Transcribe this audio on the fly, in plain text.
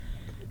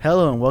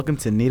Hello and welcome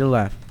to Need a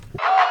Laugh.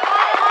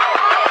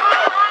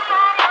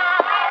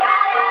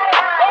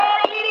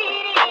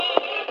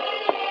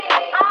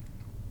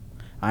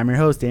 I'm your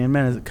host, Dan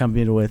Menes,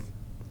 accompanied with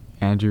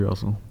Andrew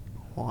Russell.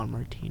 Juan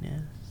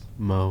Martinez.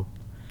 Mo.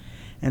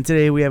 And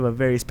today we have a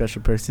very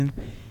special person.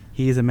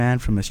 He is a man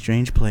from a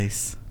strange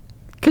place.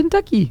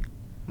 Kentucky.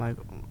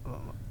 Michael.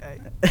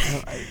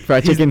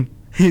 Fried chicken.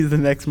 He's the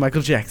next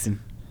Michael Jackson.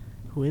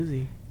 Who is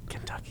he?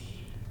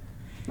 Kentucky.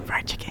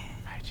 Fried chicken.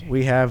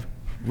 We have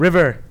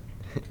River.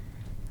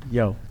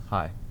 Yo.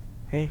 Hi.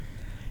 Hey.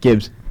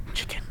 Gibbs.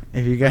 Chicken.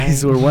 If you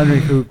guys were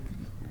wondering who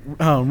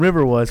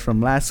River was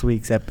from last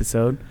week's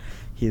episode,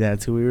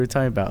 that's who we were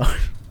talking about.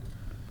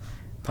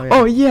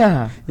 Oh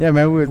yeah. Yeah,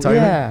 remember we were talking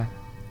Yeah.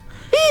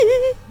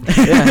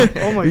 about?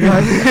 Oh my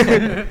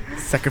god.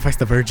 Sacrifice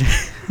the virgin.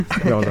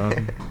 Hold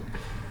on.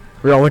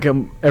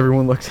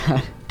 Everyone looks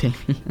at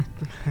Damien.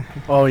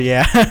 Oh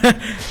yeah.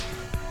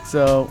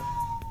 So,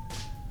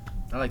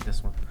 I like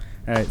this one.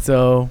 all right.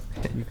 So,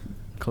 you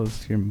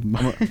close your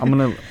mic. I'm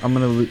gonna.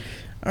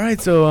 All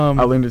right. So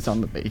I learned this on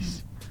the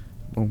bass.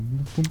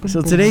 Boom, boom, boom,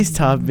 So boom. today's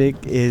topic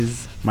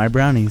is my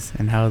brownies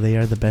and how they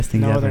are the best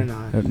thing No, ever. they're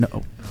not.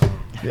 No.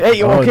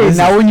 Hey, Oh, okay. this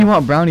Now is- when you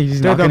want brownies,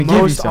 he's They're not the gonna give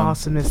you most some.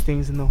 awesomest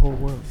things in the whole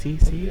world. See?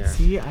 Yeah.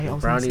 See? I also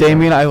Brownies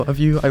Damien, I love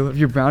you. I love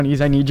your brownies.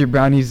 I need your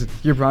brownies.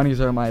 Your brownies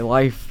are my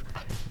life.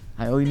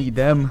 I only need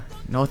them.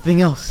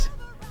 Nothing else.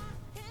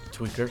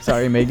 Tweaker.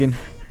 Sorry, Megan.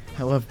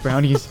 I love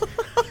brownies.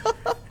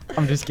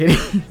 I'm just kidding.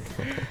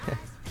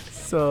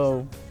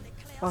 So,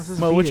 Oh,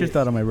 Mo, what's your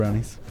thought on my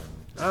brownies?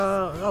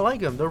 I like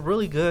them. They're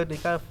really good. They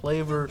got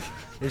flavor.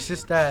 It's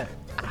just that,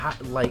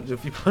 like,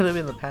 if you put them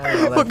in the pan, and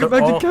all that, Welcome they're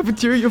back all- to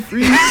Cafeteria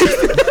Freeze.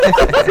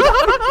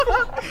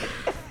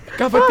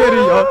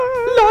 Cafeteria.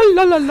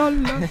 La la la la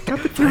la.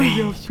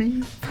 Cafeteria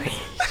Freeze.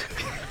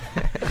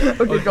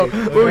 Okay, go.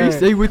 What were you Okay.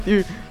 saying with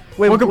your...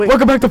 Wait,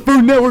 welcome back to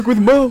Food Network with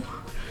Mo.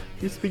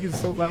 You're speaking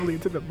so loudly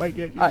into the mic.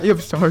 I am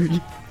sorry.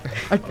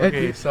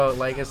 Okay, so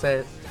like I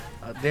said,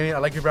 Damien, I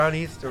like your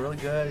brownies. They're really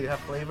good. You have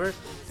flavor.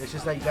 It's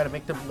just that you gotta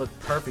make them look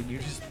perfect. They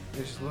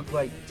just look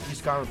like you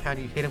just got on the pan.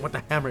 You hit it with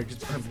the hammer.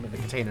 Just put them in the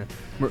container.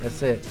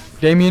 That's it.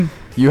 Damien,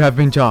 you have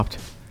been chopped.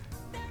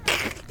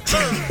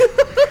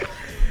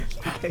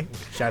 Okay.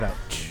 Shout out.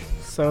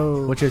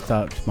 So. What's your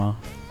thoughts, Ma?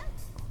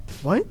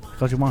 What? I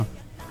called you Mom.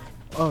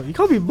 Oh, you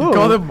called me Mo.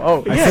 Call them...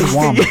 Oh, I Yeah. said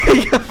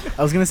Guam.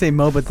 I was gonna say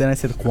Mo, but then I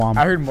said Guam.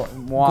 I heard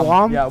Guam.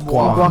 Guam? Yeah,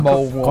 Guam. Guam.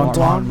 Guam.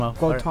 Guam.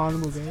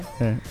 Guantanamo Bay.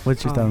 Here,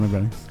 what's your thought on the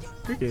brownies?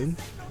 You're good.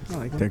 I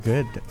like They're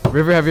them. good.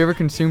 River, have you ever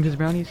consumed his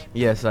brownies?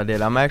 Yes, I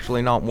did. I'm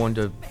actually not one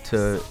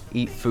to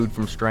eat food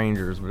from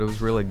strangers, but it was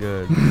really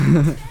good.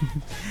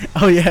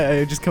 Oh yeah,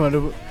 I just come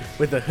out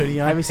with a hoodie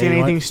on. Have you seen Hey,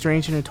 what? anything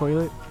strange in a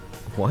toilet?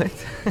 What?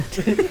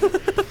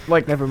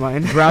 Like, never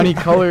mind. Brownie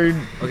colored.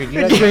 Okay,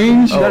 you gotta,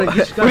 Strange. you gotta, you What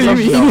just do you gotta-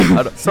 mean? no,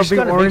 I don't- you just Something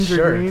gotta make orange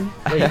sure. or green?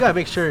 Yeah, you gotta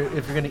make sure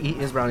if you're gonna eat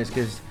his brownies,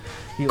 because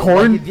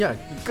Corn? yeah.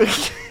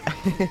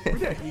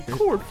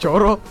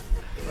 Choro.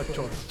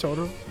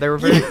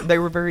 Choro. They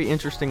were very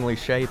interestingly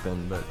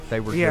shapen, but they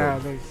were Yeah,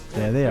 good.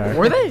 Yeah, they are.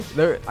 Were they?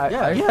 They're Yeah, I yeah,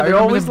 I they're remember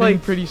always them being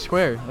like- pretty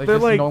square, like they're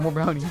just like- normal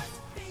brownies.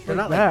 They're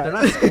not that.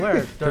 like they're not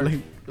square. They're They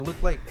like-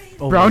 look like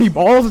Oh, Brownie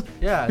balls.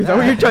 yeah. Is that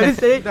what you're trying to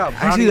say? No,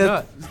 Actually, brownie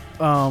that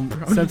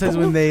nut. sometimes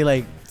when they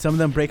like some of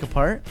them break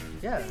apart,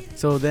 Yeah.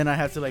 so then I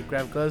have to like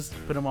grab gloves,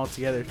 put them all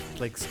together,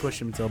 like squish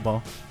them into a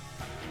ball.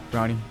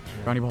 Brownie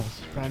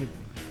balls. Brownie.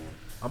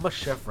 I'm a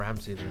Chef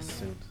Ramsay this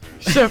soon.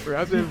 Chef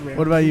Ramsay.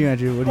 What about you,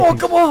 Andrew? What do you Oh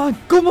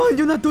think? come on,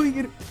 you're not doing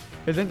it.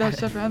 Isn't that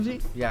Chef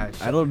Ramsay? Yeah.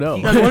 I don't know.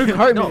 He That's what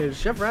Cartman no, is.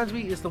 Chef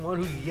Ramsay is the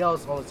one who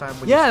yells all the time.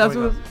 When Yeah, he's that's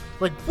throwing what.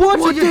 up. Like, what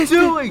are you is this?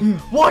 doing?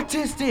 What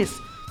is this?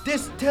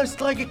 This tastes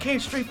like it came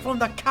straight from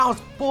the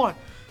cow's butt.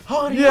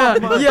 Honey, Yeah, oh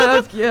my-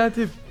 that's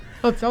it.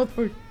 That's South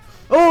Park.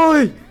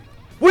 Oi,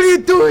 what are you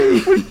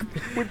doing?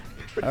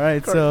 All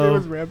right,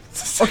 So.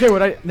 so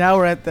Okay, now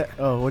we're at the.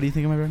 Oh, what do you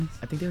think of my brownies?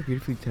 I think they're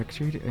beautifully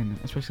textured, and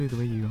especially the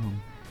way you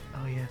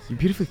Oh, yes. you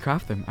beautifully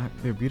craft them.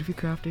 They're beautifully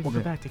crafted.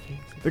 Welcome back to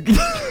Kings.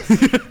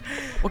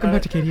 Welcome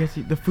back to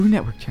KDSC, the Food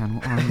Network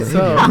channel on the radio.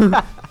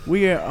 So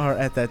we are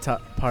at that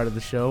top part of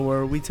the show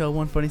where we tell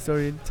one funny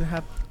story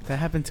that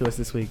happened to us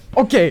this week.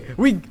 Okay,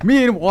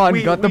 me and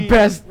Juan got the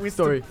best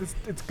story.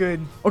 It's good.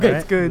 Okay.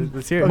 It's good.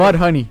 Let's hear it. Mud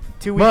honey.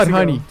 2 weeks Mud ago.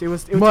 honey. It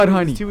was Mud two,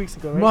 honey. 2 weeks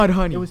ago, right? Mud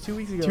honey. It was 2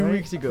 weeks ago. 2 right?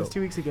 weeks ago. It was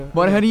 2 weeks ago.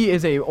 Mud Okay. honey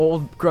is a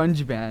old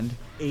grunge band.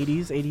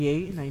 80s,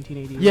 88,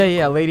 1988.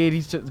 Yeah, late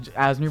 80s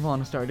as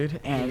Nirvana started,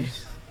 and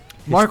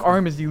Mark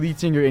Arm is the lead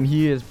singer, and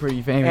he is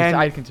pretty famous. And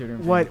I'd consider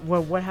him. What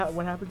famous.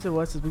 happened to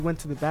us is we went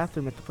to the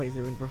bathroom at the place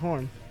they would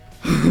perform,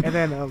 and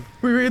then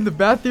We were in the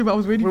bathroom. I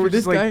was waiting We for were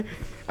this just like- guy.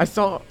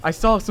 I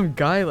saw some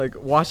guy like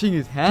washing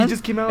his he hands.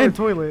 just came out of and the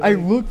toilet. I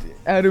like- looked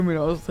at him and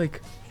I was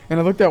like, and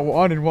I looked at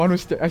Juan, and Juan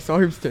was. I saw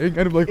him staring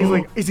at him like. He's "Oh."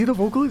 like, is he the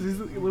vocalist? Is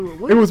it,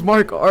 what? It was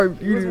Mark Arm.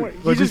 It was You Mark-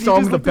 he just just- saw he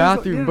him in the just looked at us like-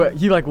 bathroom, yeah. but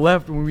he like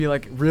left when we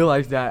like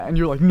realized that, and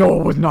you're like,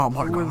 no, it was not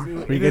Mark It was-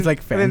 Arm. Were you guys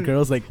like and then-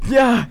 fangirls? Like,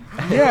 Yeah.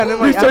 Yeah, and then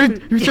he like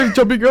started. after- He started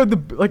jumping around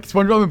the like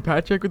SpongeBob and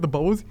Patrick with the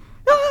bubbles.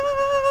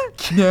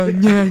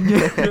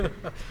 Yeah.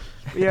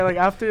 Yeah, like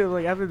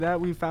after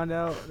that, we found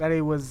out that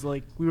it was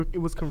like it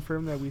was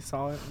confirmed that we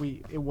saw it.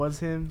 It was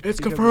him. It's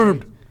because,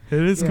 confirmed.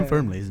 It is Yeah.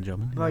 confirmed, ladies and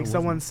gentlemen. Like It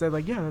someone wasn't. said,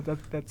 like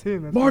that's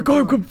him. That's Mark, what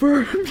I'm I'm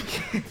doing. confirmed.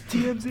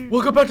 TMZ.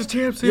 Welcome back to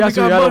TMC. Yeah, we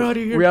so got mud out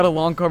of here. we had a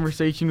long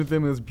conversation with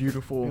him. It was It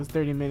beautiful. was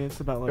 30 minutes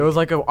about like. It was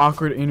like an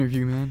awkward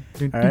interview, man.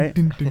 All right.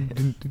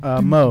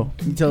 Mo,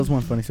 can you tell us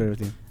one funny story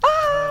with you?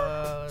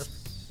 Let's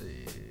see.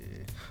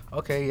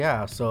 Okay,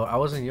 yeah. So I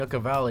was in Yucca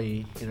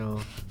Valley. You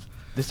know,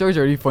 The story's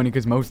already funny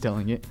because Mo's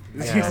telling it.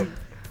 yeah.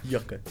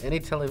 Yucca.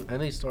 any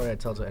story I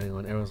tell to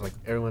anyone,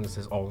 everyone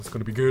says, "Oh, it's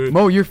gonna be good."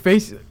 Mo, your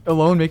face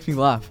alone makes me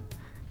laugh.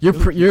 You're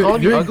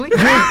calling me ugly?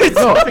 No,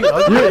 Calling me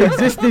ugly? your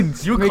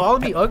existence. You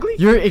calling me ugly?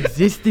 Your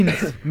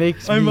existence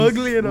makes I'm me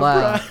ugly and I'm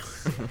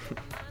laugh.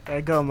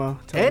 Alright, go Mo.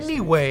 Tell us.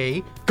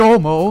 Anyway, Go,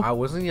 Mo. I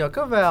was in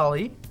Yucca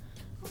Valley.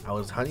 I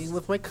was hunting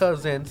with my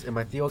cousins, and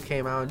my Theo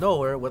came out of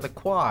nowhere with a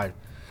quad.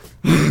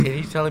 And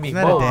he's telling me, Isn't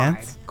that a "Mo,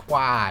 dance?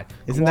 quad."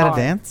 Isn't that a Quad.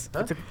 dance?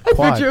 Huh? I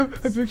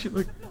Quad. picture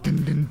like dun,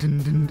 dun, dun,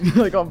 dun, dun,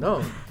 like I'm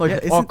No, like Yeah,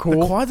 all isn't cool.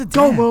 the quad's a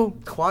Go, dance. Mo.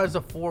 quad is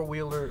a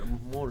four-wheeler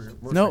motor.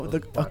 No,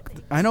 motorcycle.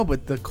 I know,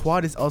 but the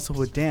quad is also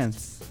a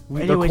dance.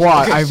 The Anyways,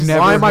 quad. okay, I've never.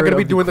 Why am I heard gonna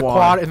be of doing the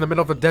quad in the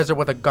middle of the desert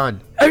with a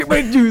gun? Hey,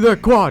 wait, do the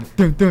quad.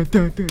 Dun, dun,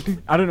 dun, dun,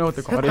 dun. I don't know what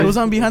the quad It is. was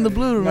on Behind the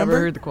Blue, Never remember?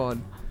 heard the quad.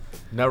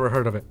 Never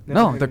heard of it.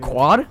 No, the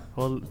quad.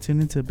 Well,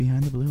 tune into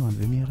Behind the Blue on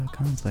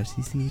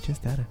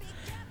Vimeo.com/CCHS data.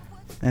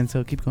 And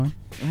so keep going.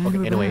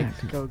 Okay, anyway,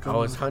 Go, I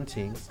was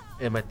hunting,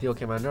 and my Theo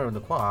came out of nowhere in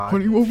the quad.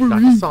 Honey, Not the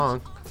Wolverine.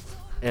 song.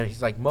 And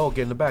he's like, "Mo,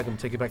 get in the back. I'm gonna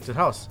take you back to the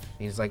house."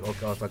 And he's like,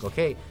 "Okay." I was like,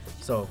 "Okay."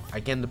 So I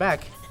get in the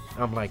back.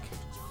 And I'm like,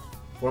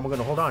 "Where am I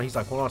gonna hold on?" He's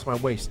like, "Hold on to my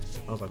waist."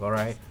 I was like, "All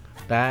right."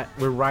 That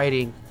we're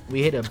riding.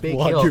 We hit a big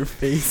Watch hill. your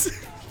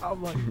face.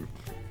 I'm like,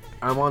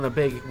 I'm on a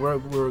big.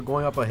 We're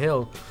going up a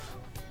hill,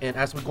 and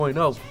as we're going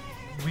up,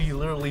 we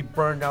literally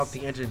burned out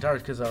the engine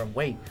tires because of our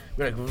weight.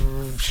 We're like,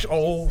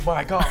 "Oh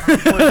my god!"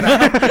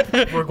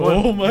 We're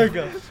going. Oh my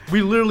god.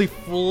 We literally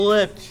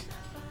flipped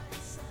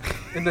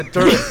in the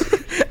dirt.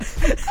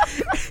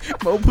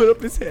 Mo put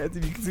up his hands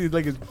and you can see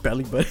like his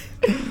belly button.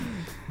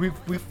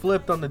 We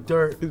flipped on the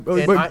dirt. Is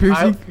belly and button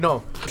piercing?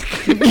 no.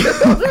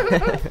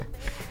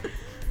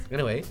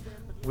 Anyway,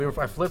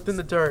 I flipped in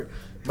the dirt.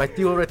 My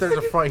Theo right there in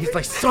the front. He's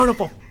like, "Son of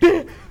a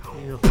bitch!"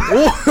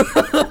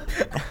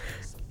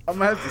 I'm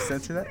gonna have to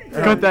censor that.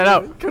 Cut that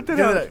out. cut that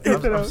Get out. it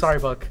Cut that I'm out. sorry,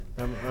 Buck.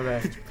 I'm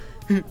bad.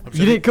 You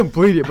didn't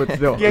complete it, but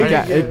still,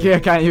 Yeah,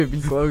 it can't even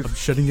be close. I'm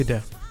shutting it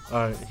down.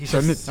 Alright, he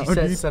Shut said, it he down,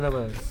 said dude. son of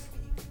a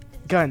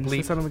Gun.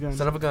 bleep, Son of a gun.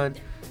 son of a gun,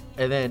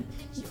 and then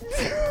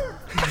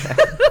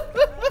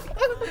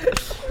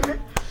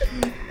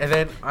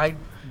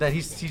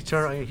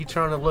he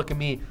turned to look at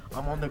me.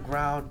 I'm on the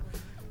ground.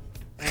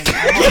 And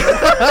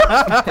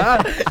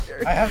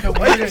I have the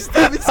weight.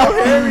 Stop it so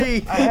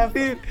hairy. I have.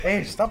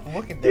 Hey, stop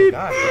looking there,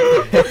 God.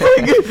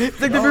 It's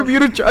like the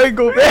Bermuda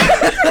Triangle, man.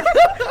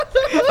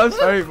 I'm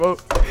sorry, Mo.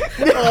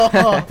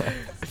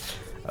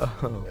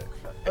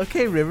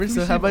 Okay, River.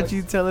 So how about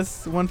you tell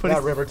us one funny?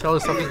 Yeah, River, tell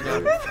us something.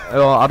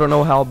 Well, I don't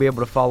know how I'll be able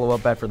to follow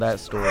up after that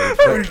story.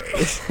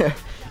 But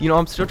you know,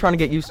 I'm still trying to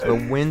get used to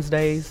the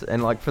Wednesdays,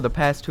 and like for the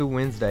past 2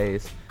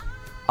 Wednesdays,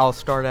 I'll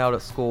start out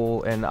at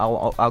school and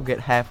I'll get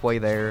halfway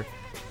there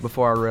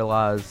before I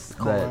realize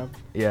Collab.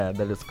 that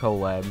it's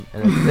collab,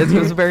 and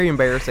it's very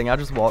embarrassing. I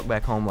just walk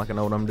back home like I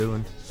know what I'm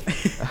doing.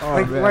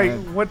 Oh, like,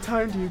 what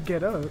time do you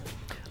get up?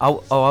 I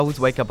always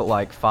wake up at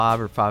like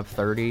 5 or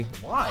 5:30.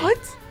 Why?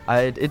 What?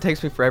 It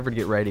takes me forever to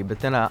get ready, but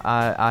then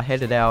I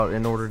headed out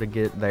in order to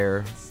get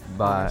there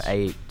by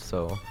 8.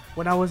 So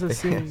When I was a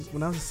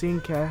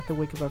scene cat, I had to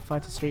wake up at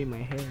 5 to straighten my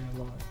hair a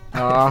lot.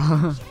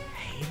 Uh, I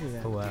hated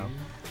that. wow.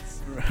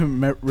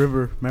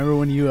 River, remember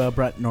when you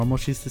brought normal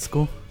shoes to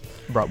school?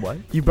 Brought what?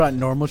 You brought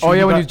normal shoes. oh yeah,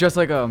 You when brought- he's just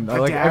like dad?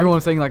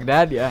 everyone's saying like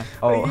dad, yeah.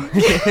 Oh.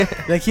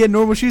 like he had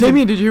normal shoes.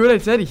 Damien, did you hear what I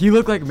said? He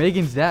looked like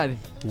Megan's dad.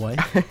 What?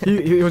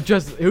 He was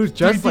just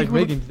like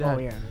Megan's dad. Oh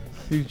yeah.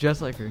 He was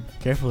just like her.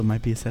 Careful, it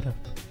might be a setup.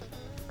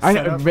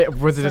 Setup.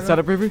 Was it a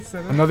setup, River?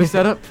 Setup. Another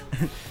setup?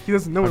 He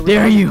doesn't know. How what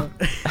dare we're you?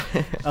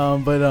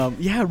 talking about.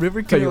 Yeah,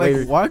 River Tell couldn't you like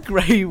later. walk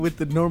right with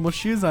the normal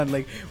shoes on.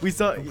 Like we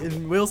saw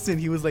in Wilson,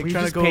 he was like Were you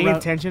trying to just go paying around.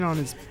 attention on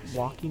his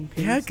walking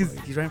pace? Yeah, because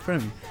Like- he's right in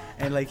front of me,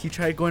 and like he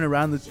tried going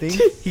around the thing.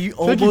 He Taking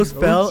almost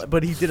fell, notes.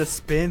 but he did a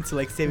spin to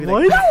like save it.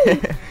 What?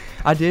 Like,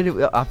 I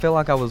did. I feel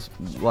like I was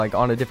like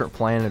on a different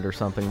planet or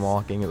something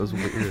walking. It was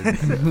weird.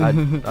 I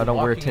don't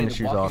wear Walking tennis in-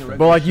 shoes walking often. around-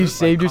 But like you Just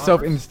saved like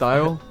yourself in Converse?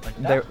 style.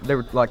 They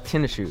were like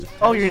tennis shoes.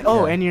 Oh,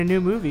 Yeah. and your new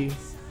movie.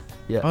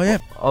 Yeah. oh yeah.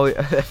 Oh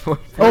yeah.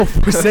 Oh,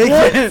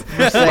 Forsaken.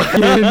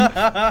 Forsaken.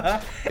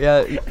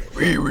 yeah.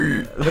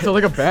 That sounds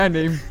like a band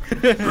name.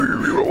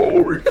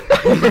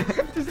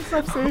 Just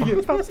stop saying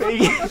it. Stop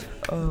saying it.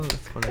 Oh,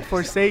 that's funny.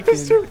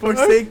 Forsaken.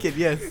 Forsaken.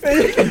 Yes.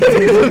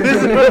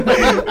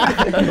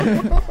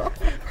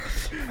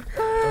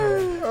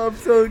 I'm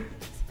so.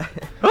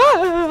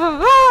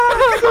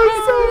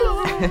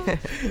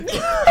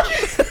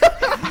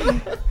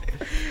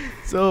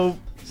 So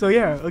So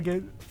yeah,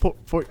 again.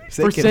 Forsaken.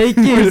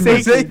 Forsaken.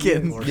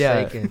 Forsaken.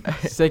 Yeah. Forsaken.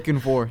 Forsaken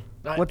 4.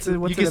 What's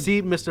you in can the-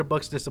 see Mr.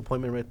 Buck's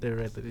disappointment right there.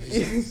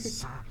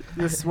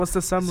 What's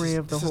the summary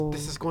of the whole?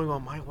 This is going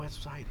on my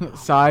website. Oh,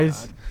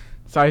 Size, God.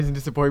 size and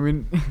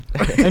disappointment,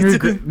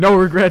 and no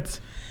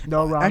regrets.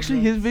 No wrong. Actually,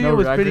 his video No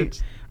was pretty.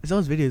 regrets. I saw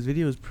his video. His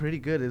video was pretty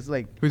good. It's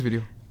like Whose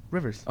video?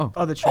 Rivers. Oh,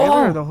 Oh, the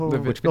trailer or the whole?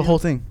 the The whole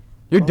thing.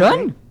 you're Oh,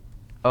 done.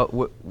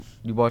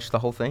 You watched the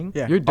whole thing?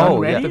 Yeah. You're done Oh,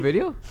 with yeah. the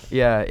video.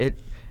 Yeah.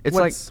 It's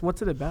like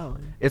what's it about?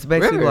 it's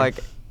basically River. like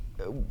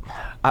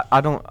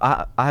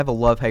I have a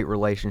love-hate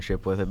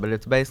relationship with it, but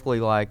it's basically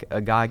like a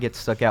guy gets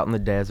stuck out in the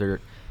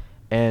desert,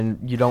 and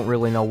you don't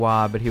really know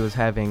why, but he was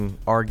having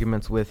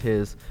arguments with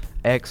his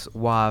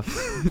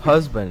ex-wife's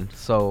husband.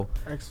 So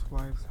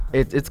Ex-wives.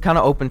 it's kind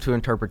of open to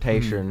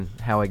interpretation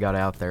how he got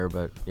out there,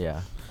 but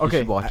yeah. You Okay.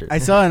 should watch it. I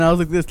saw it and I was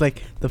like this,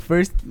 like the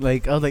first,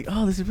 like I was like,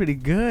 oh, this is pretty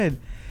good,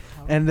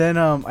 and then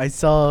I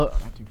saw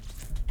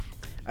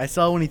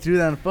when he threw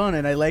down the phone,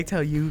 and I liked how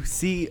you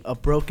see a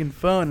broken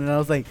phone, and I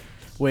was like,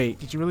 wait,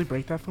 Did you really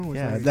break that phone? Was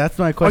yeah, that- that's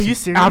my Are question. you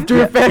serious? After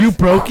Yeah, Effects. you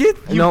broke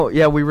it? No,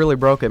 yeah, we really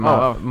broke it.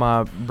 Oh.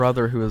 My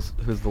brother, who's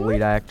the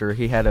lead actor,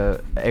 he had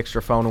a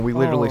extra phone, and we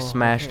literally Oh,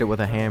 smashed okay. it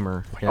with a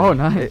hammer. Oh,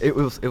 nice. It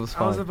was I was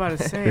fun. about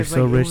to say. They're it's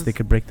so like, it rich was- they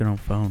could break their own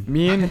phone.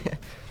 Me and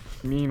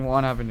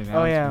Juan have an announcement.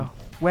 Oh yeah,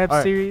 web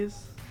Alright. series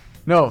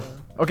No.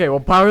 Okay. Well,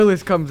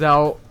 Powerless comes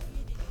out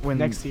when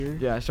next year.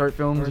 Yeah, short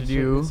films Or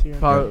due. this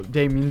year.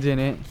 Damien's in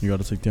it. You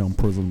gotta take down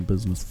prison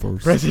business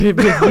first. President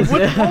Business.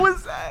 what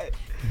was that?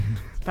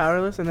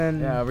 Powerless, and then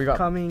Yeah, we got-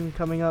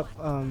 coming up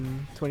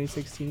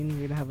 2016.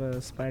 We're gonna have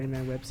a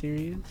Spider-Man web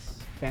series,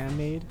 fan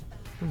made.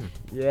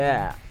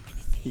 Yeah.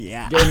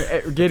 Yeah.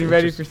 Getting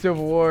ready for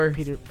Civil War.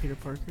 Peter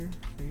Parker.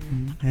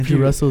 Andrew Peter-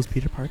 Russell's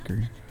Peter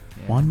Parker.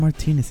 Juan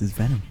Martinez is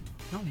Venom.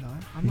 No, I'm not.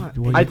 I'm not.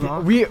 What I do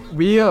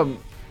Brock.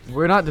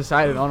 we're not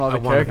decided on all I the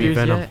wanna be characters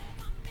Venom. yet.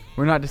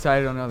 We're not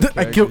decided on all the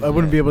I, characters. I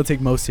wouldn't be yet. able to take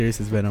most serious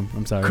as Venom.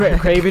 I'm sorry.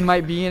 Craven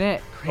might be in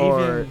it. Or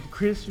Craven.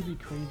 Chris should be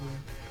Craven.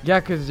 yeah,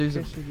 cause there's a.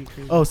 Chris should be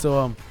Craven. Oh,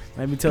 so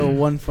let me tell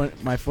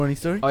my funny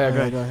story. Oh yeah,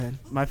 Alright, good. go ahead.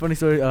 My funny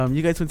story.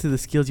 You guys went to the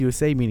Skills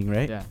USA meeting,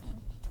 right? Yeah.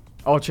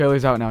 All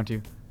trailers out now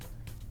too.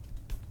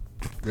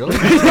 Really?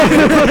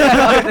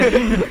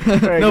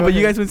 No, but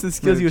you guys went to the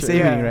Skills Yeah, USA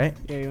meeting, right?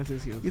 Yeah, you went to the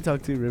Skills. You can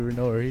talk to River,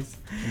 no worries.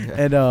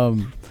 Yeah.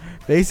 And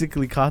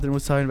basically, Cawthon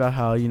was talking about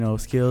how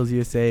Skills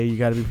USA, you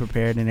got to be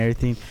prepared and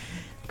everything.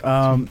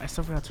 I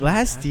still forgot to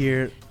Last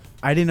year,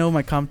 I didn't know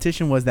my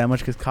competition was that much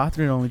because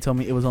Cawthon only told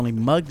me it was only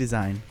mug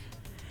design.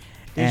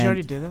 Did And- you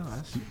already did that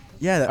last year?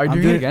 Yeah, Are you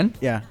I'm doing it again?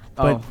 Yeah,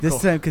 Oh, but this cool.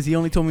 time because he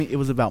only told me it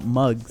was about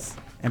mugs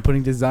and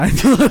putting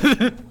designs.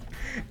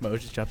 Mo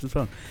just dropped his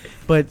phone.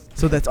 But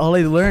so that's all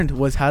I learned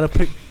was how to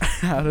pick,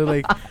 how to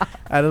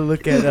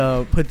look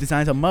at put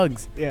designs on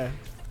mugs. Yeah.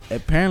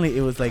 Apparently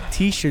it was like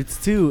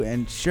T-shirts too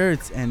and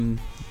shirts and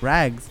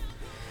rags.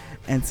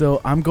 And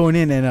so I'm going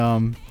in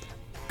and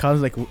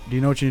Kyle's like, do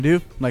you know what you're gonna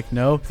do? I'm like,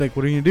 no. He's like,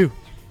 what are you gonna do?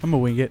 I'm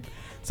gonna wing it.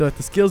 So at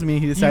the skills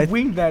meeting, he You decided.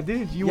 winged that,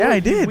 didn't you? Yeah, I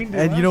You did. winged it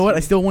And you know last what? I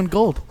year. still won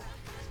gold.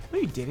 No,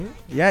 you didn't.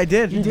 Yeah, I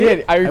did. You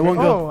did. I won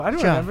remember. gold. Oh, I don't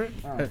Yeah.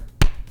 remember.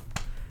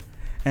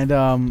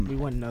 And We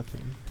won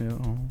nothing.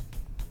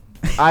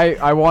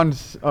 I won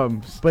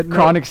But no-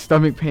 chronic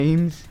stomach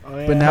pains. Oh,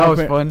 yeah. But That now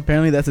was fun.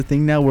 apparently that's a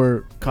thing now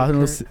where Cawthon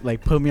was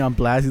like put me on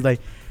blast. He's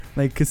like,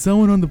 cause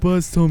someone on the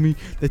bus told me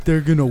that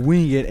they're gonna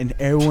wing it, and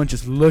everyone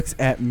just looks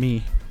at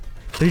me.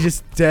 They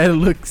just dead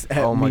looks at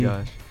me. Oh my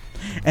gosh.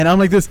 And I'm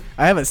like this.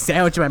 I have a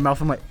sandwich in my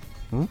mouth. I'm like,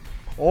 Oh,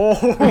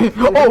 oh,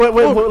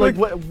 wait,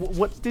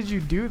 what did you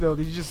do though?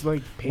 Did you just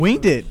like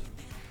winged it.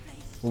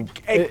 Isn't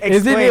it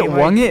Explain,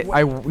 wung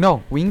like, it?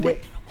 No, winged Wait.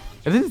 it.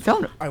 It doesn't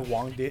sound. I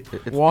wonged it.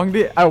 Wonged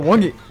it. I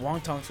wung it.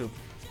 Wonton soup.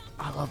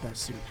 I love that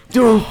soup.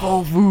 Dude,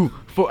 Fovu.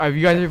 Have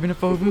you guys ever been to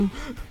Fovu?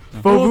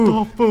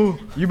 Fovu.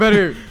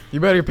 You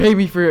better pay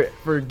me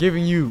for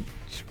giving you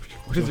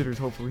visitors,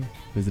 hopefully.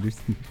 Visitors.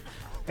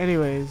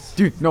 Anyways,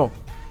 Dude, no.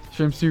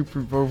 Shrimp soup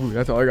from Fovu.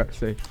 That's all I got to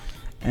say.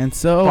 And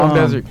so, Palm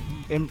Desert.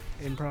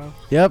 improv.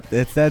 Yep,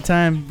 it's that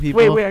time,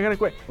 people. Wait, I gotta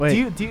quit.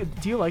 Wait. Do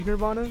you like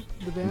Nirvana,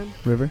 the band?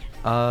 River.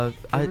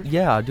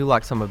 Yeah, I do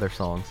like some of their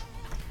songs.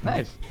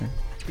 Nice.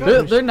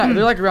 They They're not.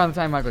 They're like around the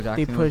time Michael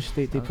Jackson. was.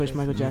 They pushed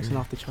Michael Jackson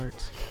off the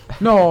charts.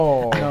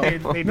 No. They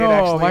did No,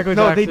 actually. Michael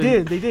No, they Jackson.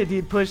 did. They did.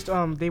 He pushed.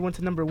 They went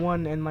to number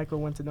 1 and Michael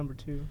went to number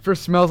 2. For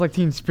Smells Like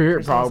Teen Spirit,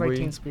 For Smells Like probably.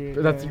 Teen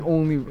Spirit, That's yeah. the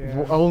only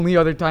Yeah. only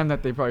other time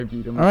that they probably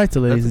beat him. All right, so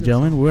ladies That's and a good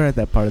gentlemen, we're at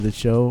that part of the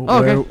show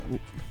Oh, okay.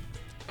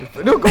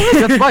 where, No, go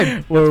ahead. That's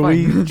fine. where That's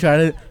we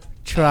fine.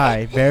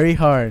 try very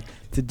hard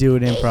to do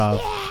an improv.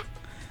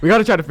 We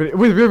gotta try to finish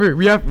with River.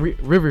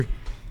 River.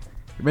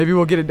 Maybe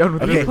we'll get it done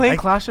with Are Okay, you River. playing I-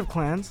 Clash of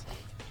Clans?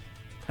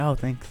 Oh,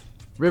 thanks.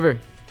 River.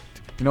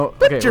 You know,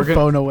 Put okay, your we're gonna,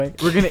 phone away.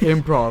 we're gonna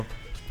improv.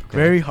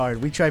 Very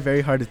hard. We try very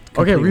hard to.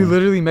 Okay, complete we one.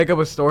 literally make up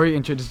a story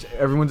and just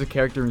everyone's a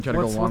character and try to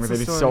What's- go along what's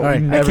with it. the It's story? so All right, I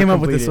never came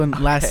up with this complete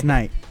one it. last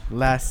night.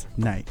 Last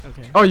night.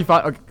 Okay. Oh, you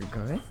thought? Okay,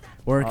 go ahead.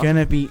 We're Awesome.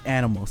 gonna be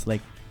animals.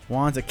 Like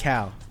Juan's a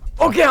cow.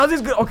 Okay, I'll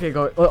just go. Okay,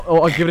 go.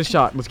 I'll give it a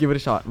shot. Let's give it a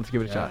shot. Let's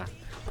give it a shot.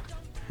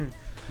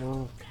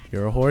 Well,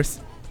 You're a horse.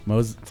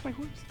 Moses. that's my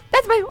horse.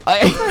 That's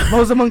my.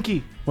 Mo's a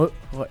monkey. What?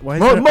 Why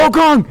is that?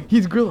 Mokong.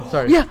 He's gorilla.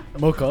 Sorry. Yeah.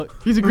 Mocha.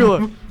 He's a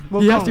gorilla.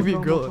 He has to Mokong, be a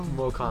Mokong, gorilla.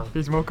 Mokong. Mokong.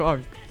 He's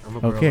Mokong. I'm a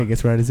gorilla. Okay, I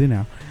guess we're at a zoo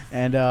now.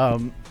 And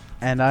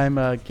I'm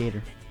a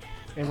gator.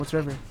 And what's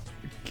River?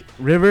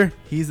 River,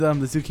 he's the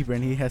zookeeper,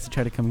 and he has to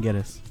try to come and get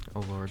us. Oh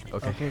Lord.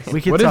 Okay. Okay.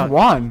 We can What talk. is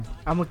Juan?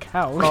 I'm a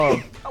cow. Oh.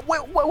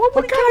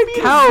 what kind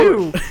of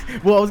cow?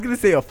 Well, I was gonna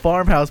say a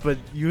farmhouse, but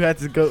you had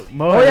to go.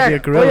 Mo Oh had to yeah. be a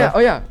gorilla. Oh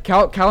yeah.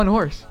 Cow and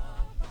horse.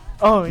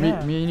 Oh Me-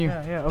 yeah. me and you.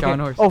 Yeah, yeah. Cow Okay.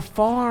 and horse. Oh,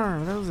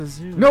 farm. That was a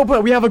zoo. No,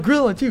 but we have a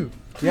gorilla too.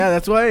 Yeah,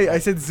 that's why I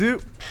said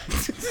zoo.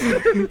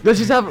 Let's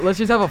just have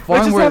a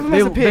farm just where have him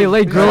as a they pig.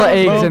 lay gorilla Yeah.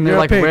 eggs Well, and they're you're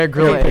a like pig. rare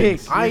gorilla You're a pig.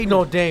 eggs. I ain't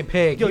no damn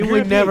pig. Yo, you you're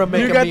would a never pig.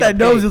 make You me got a that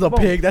nose pig. as a Mo.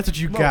 pig. That's what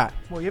you Mo, got.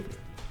 Mo, you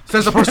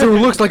Says the person who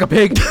looks like a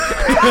pig.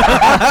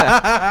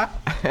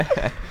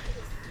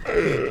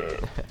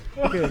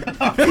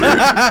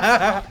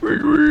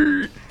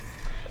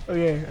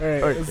 Okay,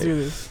 alright, let's do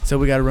this. So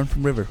we gotta run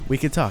from River. We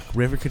could talk.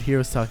 River could hear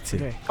us talk too.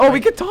 Okay. Oh, we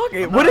could talk.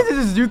 What is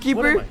this, What am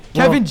zookeeper? I?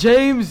 Kevin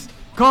James,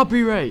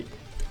 copyright.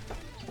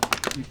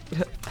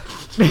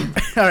 All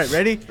right,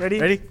 ready? Ready?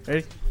 Ready?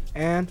 Ready?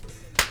 And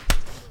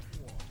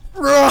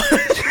Run!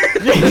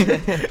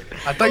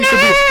 I thought you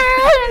said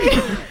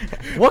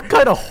be. What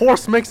kind of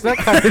horse makes that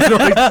kind of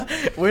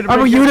noise? Way to I'm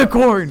a break it.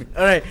 unicorn.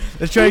 All right,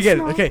 let's try It's again.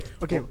 not- Okay.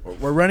 okay.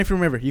 We're running from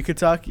River. You could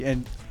talk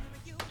and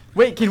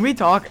Wait, can we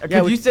talk? Because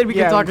Yeah, we- you said we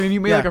yeah, can talk, and then you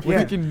made like a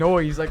yeah. freaking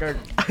noise, like a.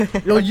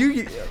 no,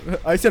 you.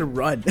 I said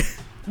run.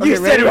 You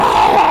said ready?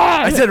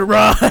 I said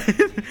run. All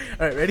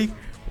right, ready?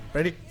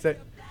 Ready? Set.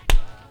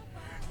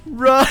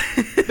 Run.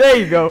 There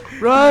you go.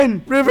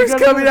 Run. River's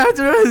gotta coming run.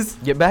 after us.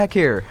 Get back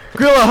here.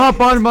 Gorilla,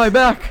 hop on my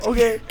back.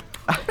 okay.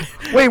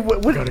 Wait,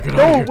 what?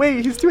 No,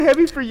 wait, he's too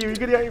heavy for you. You're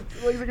gonna, like,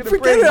 you're gonna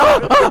Forget break.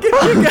 it.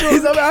 Forget you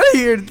guys. I'm out of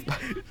here.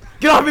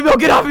 Get off me, Bill.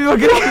 Get off me, Bill.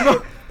 Get off me,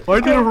 Bill. Why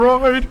did it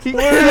run? He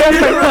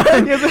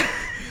has a-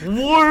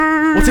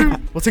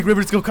 We'll take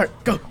River's go kart.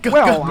 Go, go,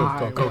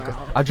 well, go.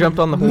 wow. I jumped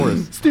on the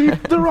horse.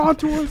 Steve, they're on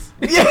to us.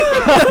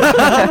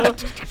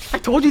 I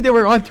told you they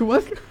were on to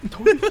us.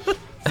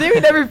 See, we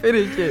never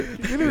finished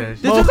it. This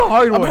is a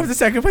hard I'm gonna one. have to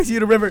sacrifice you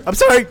to River. I'm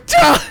sorry.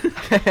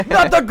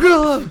 Not the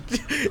gorilla.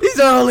 He's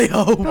our only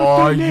hope.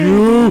 Are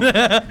you?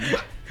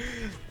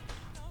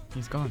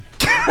 He's gone.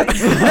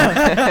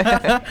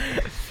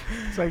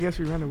 So I guess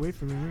we ran away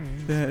from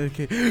him, right?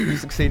 Okay. You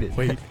succeeded.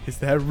 Wait, is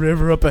that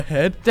River up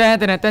ahead?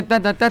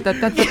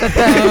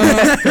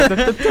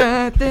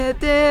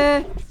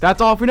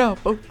 That's all for now,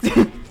 folks.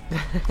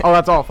 Oh,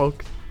 that's all,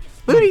 folks.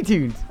 Looney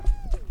Tunes.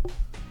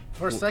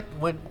 For a sec,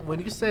 when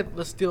you said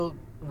let's steal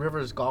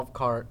River's golf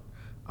cart.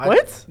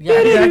 What? Yeah,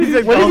 Yeah, yeah. he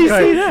said When did golf he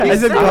cart. say that? I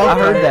said golf I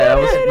heard cart. that. I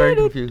was very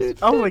confused.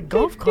 Oh, like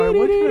golf cart.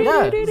 What?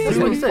 Yeah, that's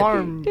what he said.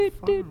 Farm.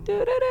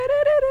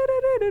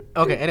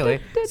 Okay, anyway,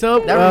 So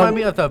that reminded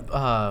me of the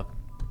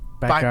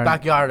backyard.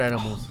 backyard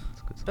animals.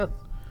 That-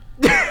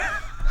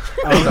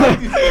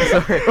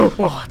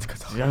 Oh, it's good.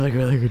 Yeah, like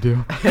really good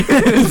deal.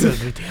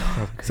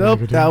 So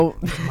now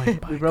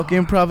we broke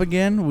improv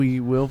again. We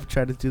will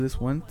try to do this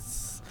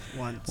once.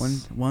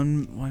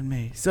 One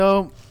May.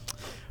 So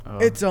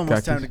it's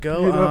almost time to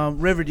go. You know-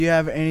 River, do you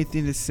have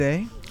anything to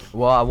say?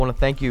 Well, I want to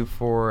thank you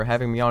for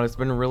having me on. It's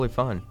been really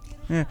fun.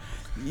 Yeah.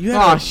 You Oh,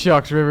 have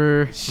shucks,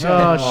 River. oh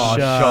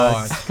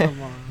shucks.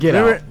 Come on. Get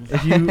River, out.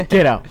 if you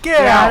Get out.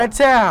 Get out of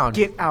town.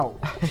 Get out.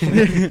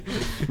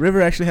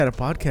 River actually had a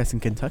podcast in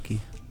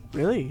Kentucky.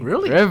 Really?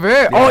 Really?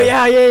 River. Oh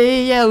yeah.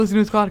 Listen to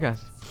his podcast.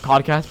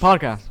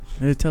 Podcast.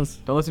 Tell us.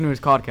 Don't listen to his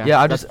podcast.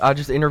 Yeah, I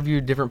just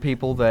interviewed different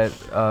people that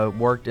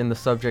worked in the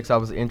subjects I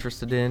was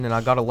interested in, and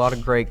I got a lot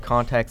of great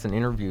contacts and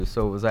interviews.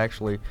 So it was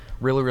actually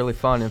really, really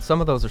fun. And some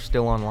of those are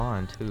still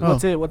online too.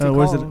 What's it Where's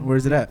it? called?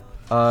 Where's it at?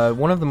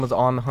 One of them was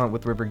On the Hunt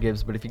with River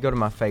Gibbs, but if you go to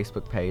my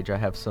Facebook page, I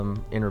have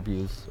some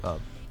interviews.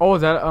 Oh,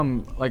 is that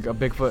like a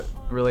Bigfoot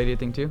related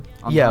thing too?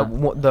 On Yeah,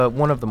 that?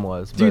 one of them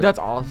was. Dude, but- that's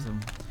awesome.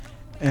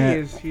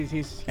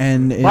 He's.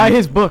 And Buy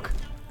his book.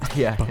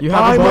 yeah. You have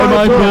Buy a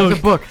my book. book. He has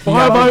a book. He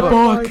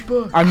has a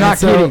book. I'm not And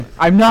so- kidding.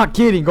 I'm not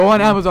kidding. Go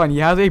on Amazon. He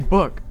has a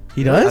book.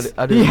 he does.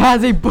 I He did.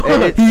 has a book.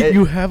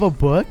 You have a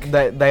book?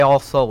 They all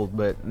sold,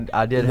 but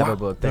I did have Wow, a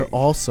book. They're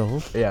all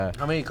sold. Yeah.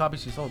 How many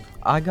copies you sold?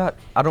 I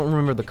don't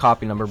remember the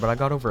copy number, but I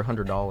got over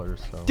 $100.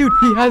 So. Dude,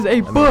 he has a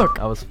I mean, book.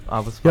 I was.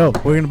 Yo,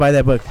 fine. we're gonna buy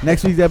that book.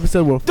 Next week's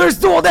episode, They're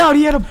sold out.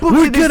 He had a book.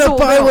 we're and they gonna sold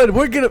buy out. one.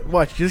 We're gonna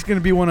watch. There's gonna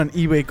be one on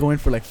eBay going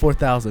for like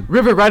 4,000.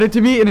 River, write it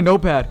to me in a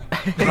notepad.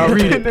 I'll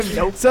read it.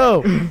 Nope.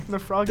 So The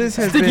frog. this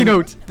has Sticky been,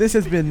 notes. This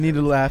has been Need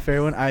to Laugh,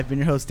 everyone. I've been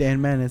your host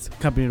Dan Man. It's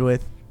accompanied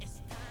with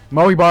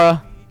Mo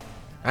Ibarra.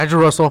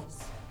 Andrew Russell.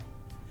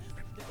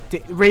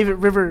 River.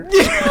 River.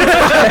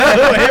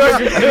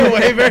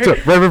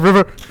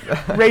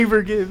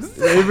 Raver Gibbs.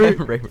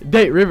 Raver.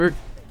 Date River.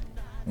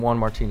 Juan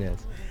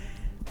Martinez.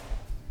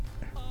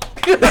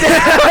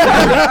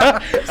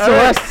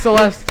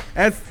 Celeste.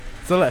 and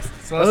Celeste.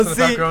 Celeste We'll in the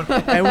see- background.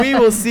 and we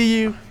will see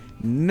you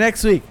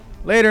next week.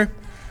 Later.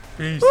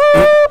 Peace.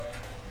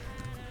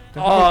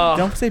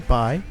 Don't say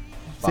bye.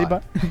 Say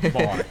bye.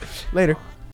 Bye. Later.